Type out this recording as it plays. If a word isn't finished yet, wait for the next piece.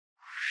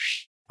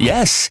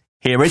Yes,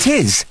 here it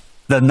is,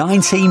 the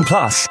 19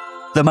 Plus,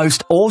 the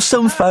most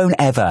awesome phone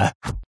ever.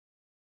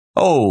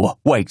 Oh,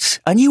 wait,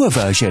 a newer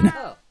version.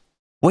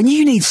 When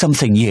you need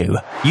something new,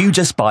 you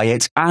just buy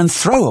it and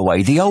throw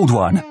away the old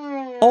one.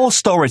 Or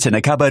store it in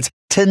a cupboard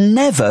to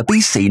never be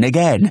seen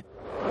again.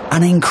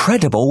 An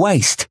incredible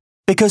waste,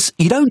 because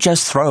you don't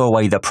just throw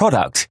away the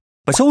product,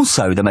 but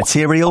also the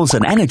materials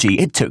and energy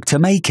it took to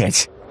make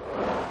it.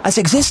 As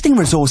existing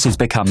resources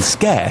become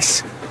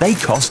scarce, they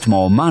cost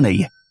more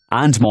money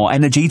and more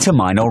energy to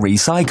mine or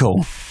recycle.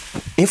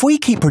 If we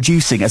keep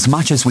producing as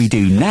much as we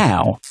do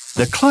now,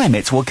 the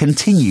climate will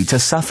continue to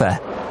suffer.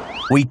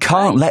 We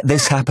can't let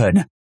this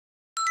happen.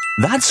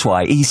 That's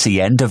why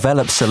ECN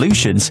develops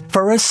solutions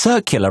for a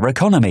circular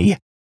economy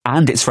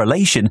and its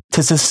relation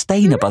to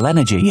sustainable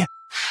energy.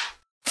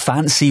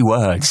 Fancy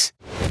words.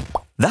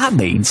 That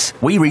means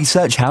we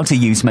research how to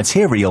use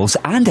materials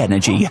and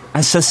energy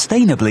as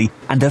sustainably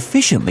and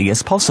efficiently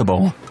as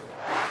possible.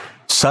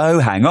 So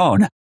hang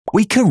on,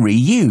 we can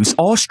reuse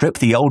or strip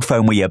the old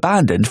phone we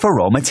abandoned for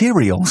raw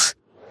materials.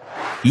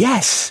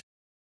 Yes!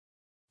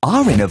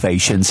 Our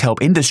innovations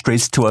help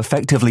industries to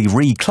effectively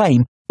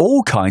reclaim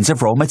all kinds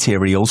of raw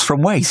materials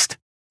from waste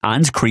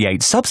and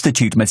create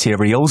substitute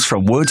materials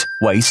from wood,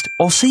 waste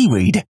or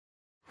seaweed.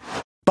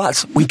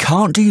 But we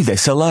can't do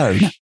this alone.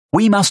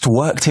 We must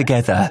work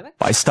together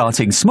by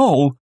starting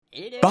small,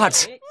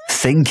 but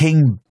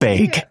thinking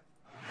big.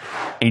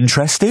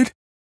 Interested?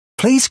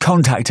 Please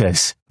contact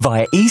us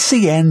via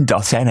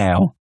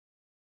ecn.nl.